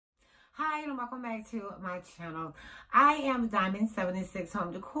And welcome back to my channel. I am Diamond 76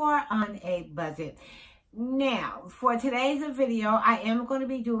 Home Decor on a budget. Now, for today's video, I am going to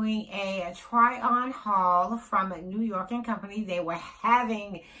be doing a try-on haul from New York & Company. They were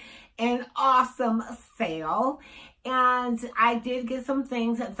having an awesome sale, and I did get some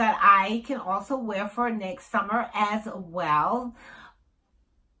things that I can also wear for next summer as well,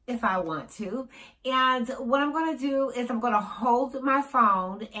 if I want to. And what I'm going to do is I'm going to hold my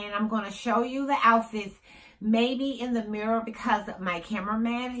phone and I'm going to show you the outfits, maybe in the mirror, because my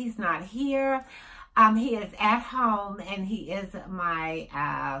cameraman, he's not here. He is at home, and he is my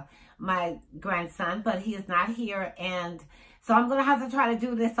my grandson, but he is not here. And so I'm going to have to try to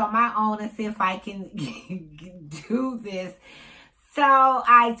do this on my own and see if I can do this. So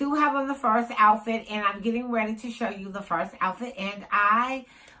I do have on the first outfit, and I'm getting ready to show you the first outfit, and I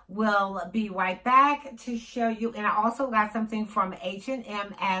will be right back to show you. And I also got something from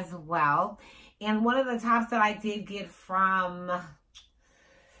H&M as well. And one of the tops that I did get from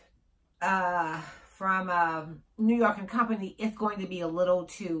New York & Company is going to be it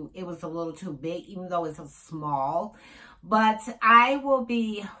was a little too big, even though it's a small. But I will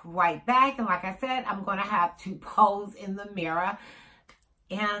be right back. And like I said, I'm going to have to pose in the mirror.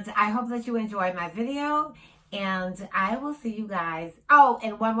 And I hope that you enjoyed my video. And I will see you guys. Oh,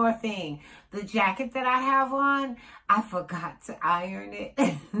 and one more thing. The jacket that I have on, I forgot to iron it.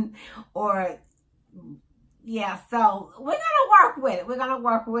 Yeah, so we're going to work with it. We're going to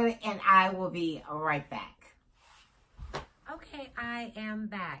work with it, and I will be right back. Okay, I am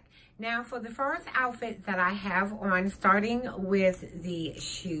back. Now, for the first outfit that I have on, starting with the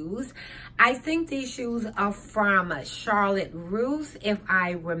shoes, I think these shoes are from Charlotte Russe, if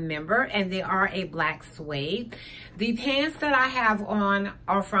I remember, and they are a black suede. The pants that I have on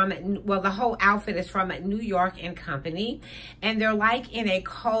are from, well, the whole outfit is from New York & Company, and they're like in a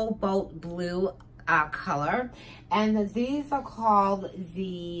cobalt blue color. And these are called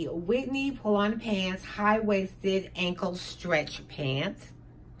the Whitney pull-on pants, high-waisted ankle stretch pants.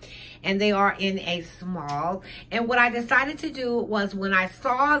 And they are in a small. And what I decided to do was, when I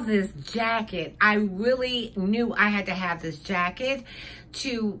saw this jacket, I really knew I had to have this jacket.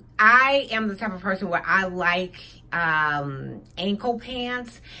 I am the type of person where I like ankle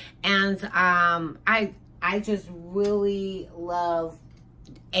pants, and I just really love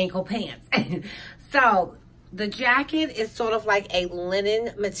ankle pants. So the jacket is sort of like a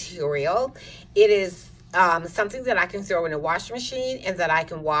linen material. It is something that I can throw in a washing machine and that I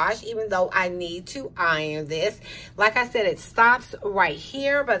can wash, even though I need to iron this. Like I said, it stops right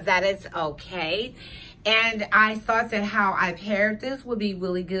here, but that is okay. And I thought that how I paired this would be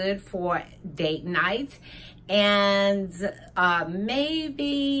really good for date night, and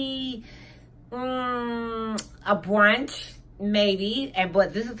maybe a brunch. Maybe,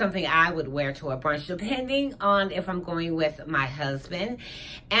 but this is something I would wear to a brunch, depending on if I'm going with my husband.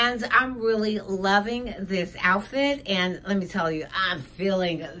 And I'm really loving this outfit, and let me tell you, I'm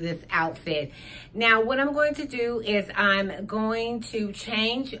feeling this outfit. Now, what I'm going to do is I'm going to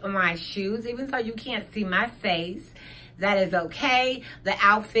change my shoes, even though you can't see my face. That is okay. The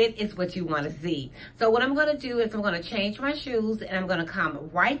outfit is what you want to see. So what I'm going to do is I'm going to change my shoes, and I'm going to come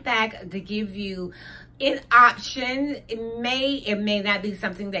right back to give you an option. It may not be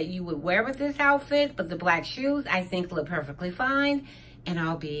something that you would wear with this outfit, but the black shoes I think look perfectly fine, and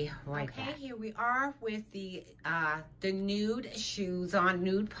I'll be right back. Okay, here we are with the nude shoes on,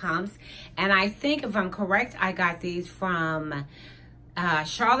 nude pumps, and I think, if I'm correct, I got these from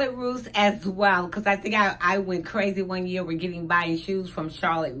Charlotte Russe as well, because I think I went crazy one year with buying shoes from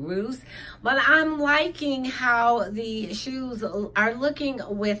Charlotte Russe. But I'm liking how the shoes are looking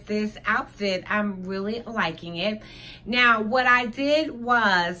with this outfit. I'm really liking it. Now, what I did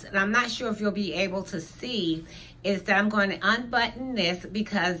was, and I'm not sure if you'll be able to see, is that I'm going to unbutton this,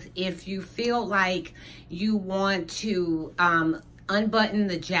 because if you feel like you want to unbutton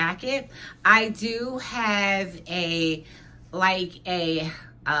the jacket, I do have I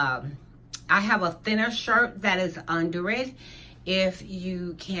have a thinner shirt that is under it, if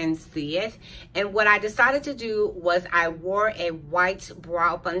you can see it. And what I decided to do was I wore a white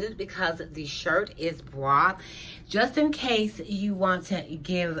bra up under it, because the shirt is bra, just in case you want to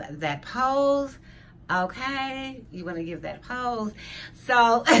give that pose. Okay, you want to give that pose.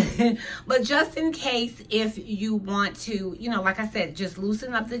 So, but just in case, if you want to, like I said, just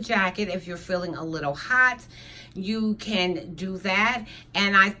loosen up the jacket if you're feeling a little hot. you can do that.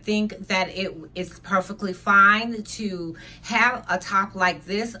 And I think that it's perfectly fine to have a top like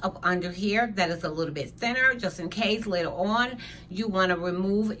this up under here that is a little bit thinner, just in case later on you want to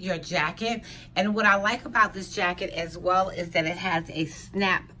remove your jacket. And what I like about this jacket as well is that it has a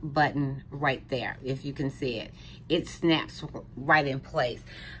snap button right there. If you can see it, it snaps right in place.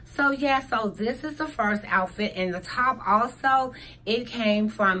 So yeah, so this is the first outfit, and the top also, it came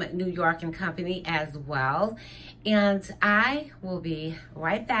from New York & Company as well. And I will be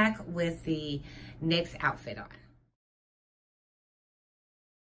right back with the next outfit on.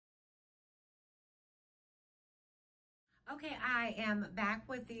 Okay, I am back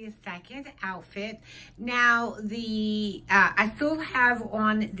with the second outfit. Now, I still have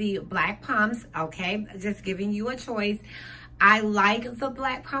on the black pumps, okay? Just giving you a choice. I like the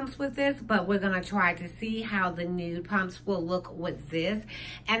black pumps with this, but we're gonna try to see how the nude pumps will look with this.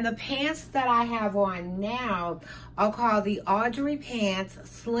 And the pants that I have on now are called the Audrey Pants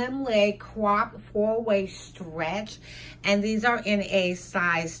Slim Leg Crop 4-Way Stretch. And these are in a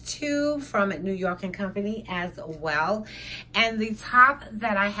size 2 from New York & Company as well. And the top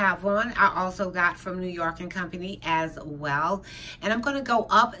that I have on, I also got from New York & Company as well. And I'm gonna go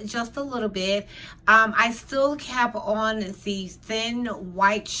up just a little bit. I still kept on the thin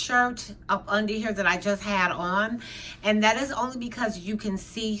white shirt up under here that I just had on, and that is only because you can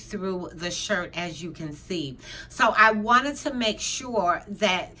see through the shirt, as you can see. So I wanted to make sure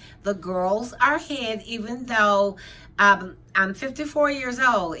that the girls are hid, even though I'm 54 years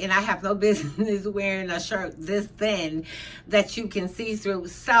old and I have no business wearing a shirt this thin that you can see through.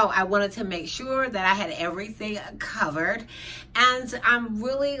 So I wanted to make sure that I had everything covered, and I'm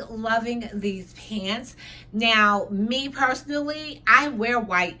really loving these pants. Now, me personally, I wear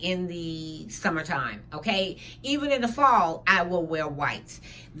white in the summertime, okay? Even in the fall, I will wear white.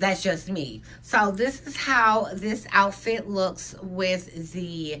 That's just me. So this is how this outfit looks with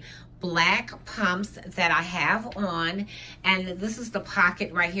the black pumps that I have on, and this is the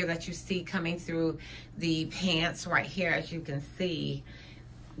pocket right here that you see coming through the pants right here. As you can see,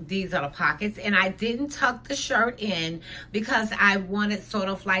 these are the pockets, and I didn't tuck the shirt in because I wanted sort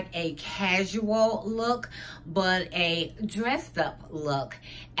of like a casual look, but a dressed up look.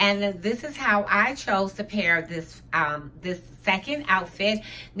 And this is how I chose to pair this this second outfit.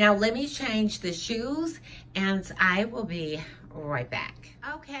 Now let me change the shoes and I will be right back.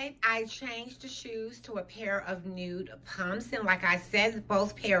 Okay, I changed the shoes to a pair of nude pumps, and like I said,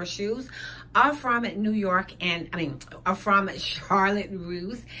 both pair of shoes are from New York and are from Charlotte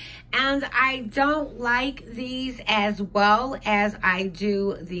Russe, and I don't like these as well as I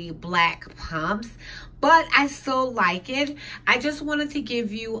do the black pumps, but I still like it. I just wanted to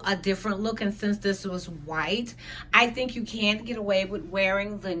give you a different look, and since this was white, I think you can get away with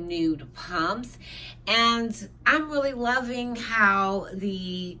wearing the nude pumps. And I'm really loving how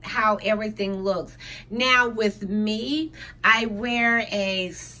everything looks. Now with me, I wear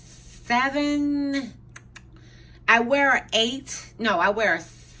a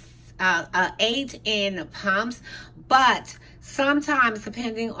 8 in pumps, but sometimes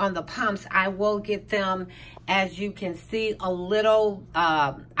depending on the pumps, I will get them, as you can see, a little,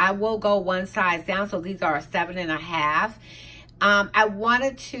 I will go one size down. So these are a 7.5. I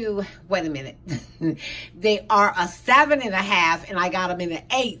wanted to, wait a minute. They are a 7.5 and I got them in an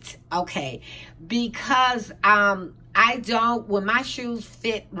 8. Okay. Because, I don't, when my shoes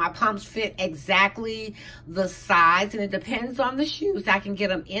fit, my pumps fit exactly the size, and it depends on the shoes. I can get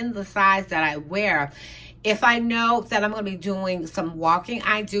them in the size that I wear. If I know that I'm going to be doing some walking,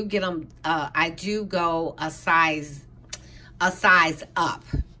 I do get them, I do go a size up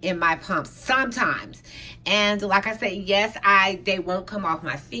in my pumps sometimes. And like I said, yes, they won't come off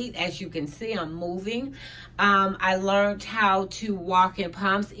my feet. As you can see, I'm moving. I learned how to walk in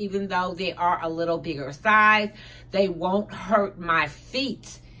pumps, even though they are a little bigger size. They won't hurt my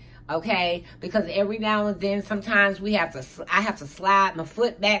feet, okay? Because every now and then, sometimes I have to slide my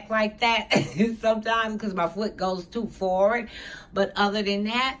foot back like that sometimes because my foot goes too forward. But other than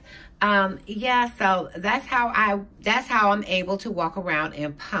that, yeah, so that's how I'm able to walk around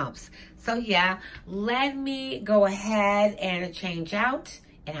in pumps. So yeah, let me go ahead and change out,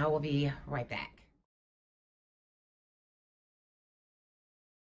 and I will be right back.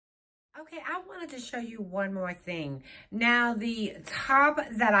 Okay, I wanted to show you one more thing. Now, the top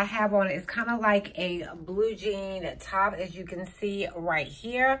that I have on is kind of like a blue jean top, as you can see right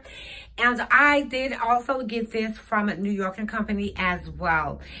here. And I did also get this from New York & Company as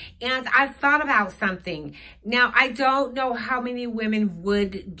well. And I thought about something. Now, I don't know how many women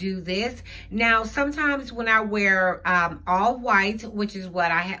would do this. Now, sometimes when I wear all white, which is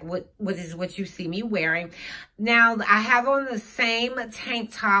what you see me wearing, Now, I have on the same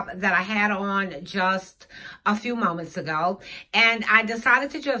tank top that I had on just a few moments ago, and I decided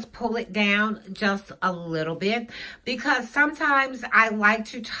to just pull it down just a little bit because sometimes I like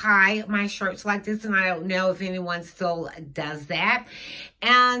to tie my shirts like this, and I don't know if anyone still does that.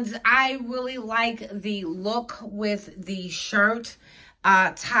 And I really like the look with the shirt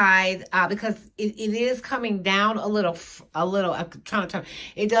tied because it is coming down a little. I'm trying to turn.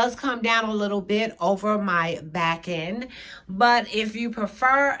 It does come down a little bit over my back end, but if you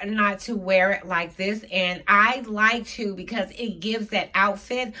prefer not to wear it like this, and I like to because it gives that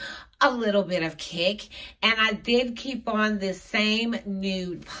outfit a little bit of kick. And I did keep on the same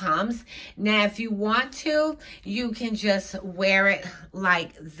nude pumps. Now, if you want to, you can just wear it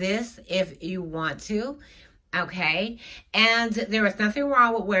like this if you want to. Okay, and there is nothing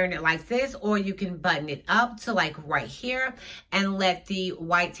wrong with wearing it like this, or you can button it up to like right here and let the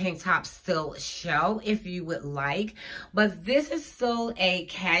white tank top still show if you would like. But this is still a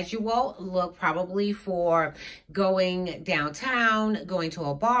casual look, probably for going downtown, going to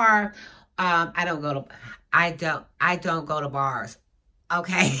a bar. I don't go to bars.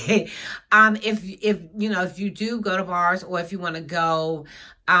 Okay. If you do go to bars, or if you want to go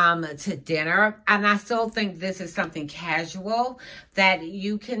to dinner, and I still think this is something casual that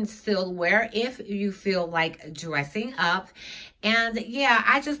you can still wear if you feel like dressing up. And yeah,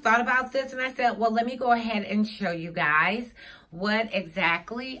 I just thought about this and I said, well, let me go ahead and show you guys what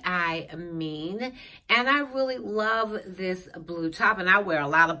exactly I mean. And I really love this blue top, and I wear a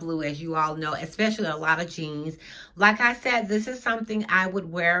lot of blue, as you all know, especially a lot of jeans. Like I said, this is something I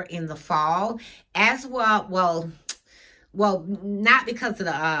would wear in the fall as well. Well, not because of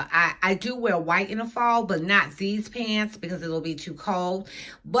the, I do wear white in the fall, but not these pants because it'll be too cold.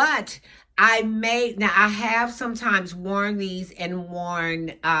 But I have sometimes worn these and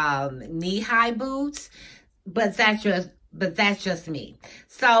worn knee-high boots, but that's just me.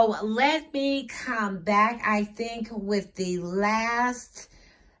 So let me come back, I think, with the last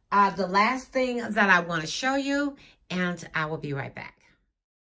thing that I want to show you, and I will be right back.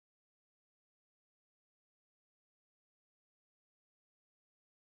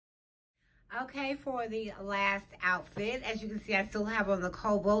 Okay, for the last outfit, as you can see, I still have on the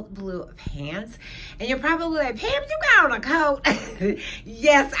cobalt blue pants. And you're probably like, Pam, you got on a coat.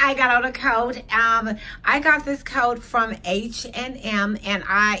 Yes, I got on a coat. I got this coat from H&M, and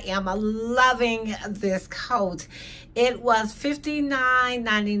I am loving this coat. It was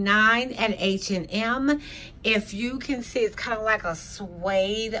 $59.99 at H&M. If you can see, it's kind of like a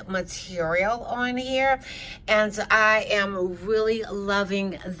suede material on here. And I am really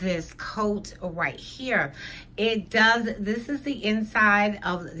loving this coat right here. This is the inside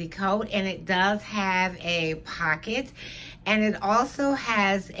of the coat, and it does have a pocket. And it also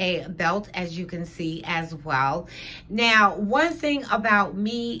has a belt, as you can see, as well. Now, one thing about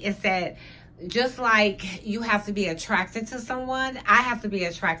me is that just like you have to be attracted to someone, I have to be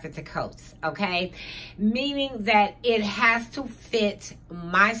attracted to coats, okay? Meaning that it has to fit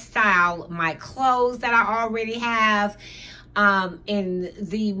my style, my clothes that I already have, in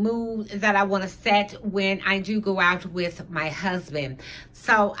the mood that I want to set when I do go out with my husband.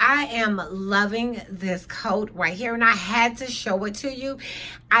 So I am loving this coat right here, and I had to show it to you.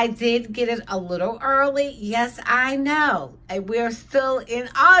 I did get it a little early. Yes, I know. We're still in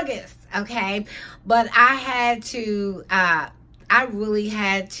August, okay? But I had to, I really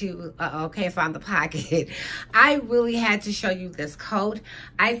had to, okay, found the pocket. I really had to show you this coat.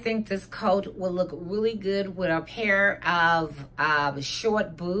 I think this coat will look really good with a pair of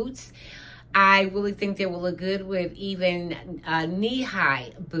short boots. I really think they will look good with even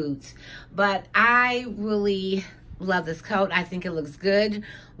knee-high boots. But I really love this coat. I think it looks good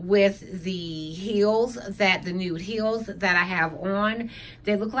with the heels, the nude heels that I have on.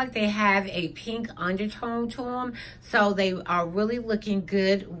 They look like they have a pink undertone to them, so they are really looking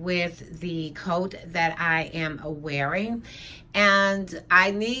good with the coat that I am wearing. And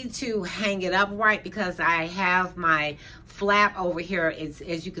I need to hang it up right because I have my flap over here.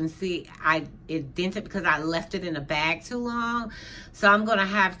 As you can see, it dented because I left it in a bag too long. So I'm gonna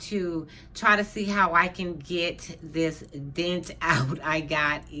have to try to see how I can get this dent out I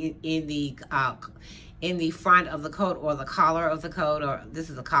got in the front of the coat, or the collar of the coat, or this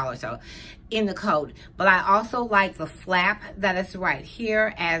is a collar, so in the coat. But I also like the flap that is right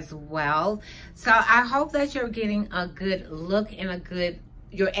here as well. So I hope that you're getting a good look and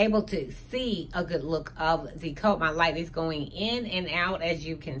you're able to see a good look of the coat. My light is going in and out, as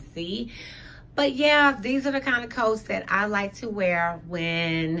you can see. But yeah, these are the kind of coats that I like to wear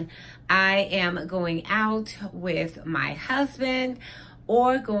when I am going out with my husband,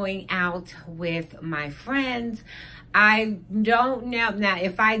 or going out with my friends. I don't know. Now,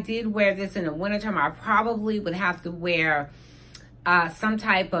 if I did wear this in the wintertime, I probably would have to wear some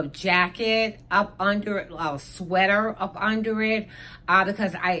type of jacket up under it, a sweater up under it,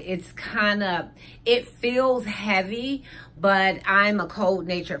 because it feels heavy, but I'm a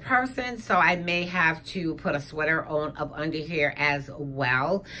cold-natured person, so I may have to put a sweater on up under here as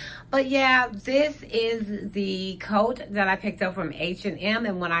well. But yeah, this is the coat that I picked up from H&M,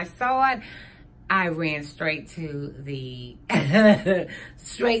 and when I saw it, I ran straight to the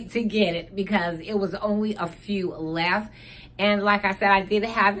straight to get it because it was only a few left. And like I said, I did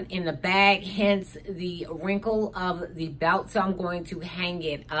have it in the bag, hence the wrinkle of the belt. So I'm going to hang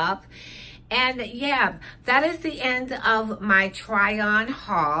it up. And yeah, that is the end of my try-on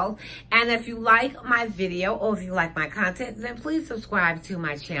haul. And if you like my video or if you like my content, then please subscribe to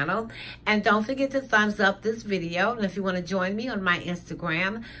my channel. And don't forget to thumbs up this video. And if you want to join me on my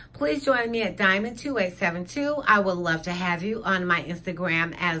Instagram, please join me at Diamond2872. I would love to have you on my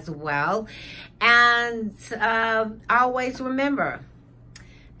Instagram as well. And always remember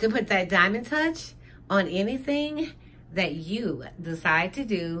to put that diamond touch on anything that you decide to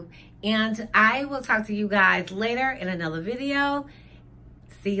do. And I will talk to you guys later in another video.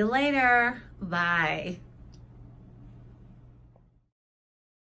 See you later. Bye.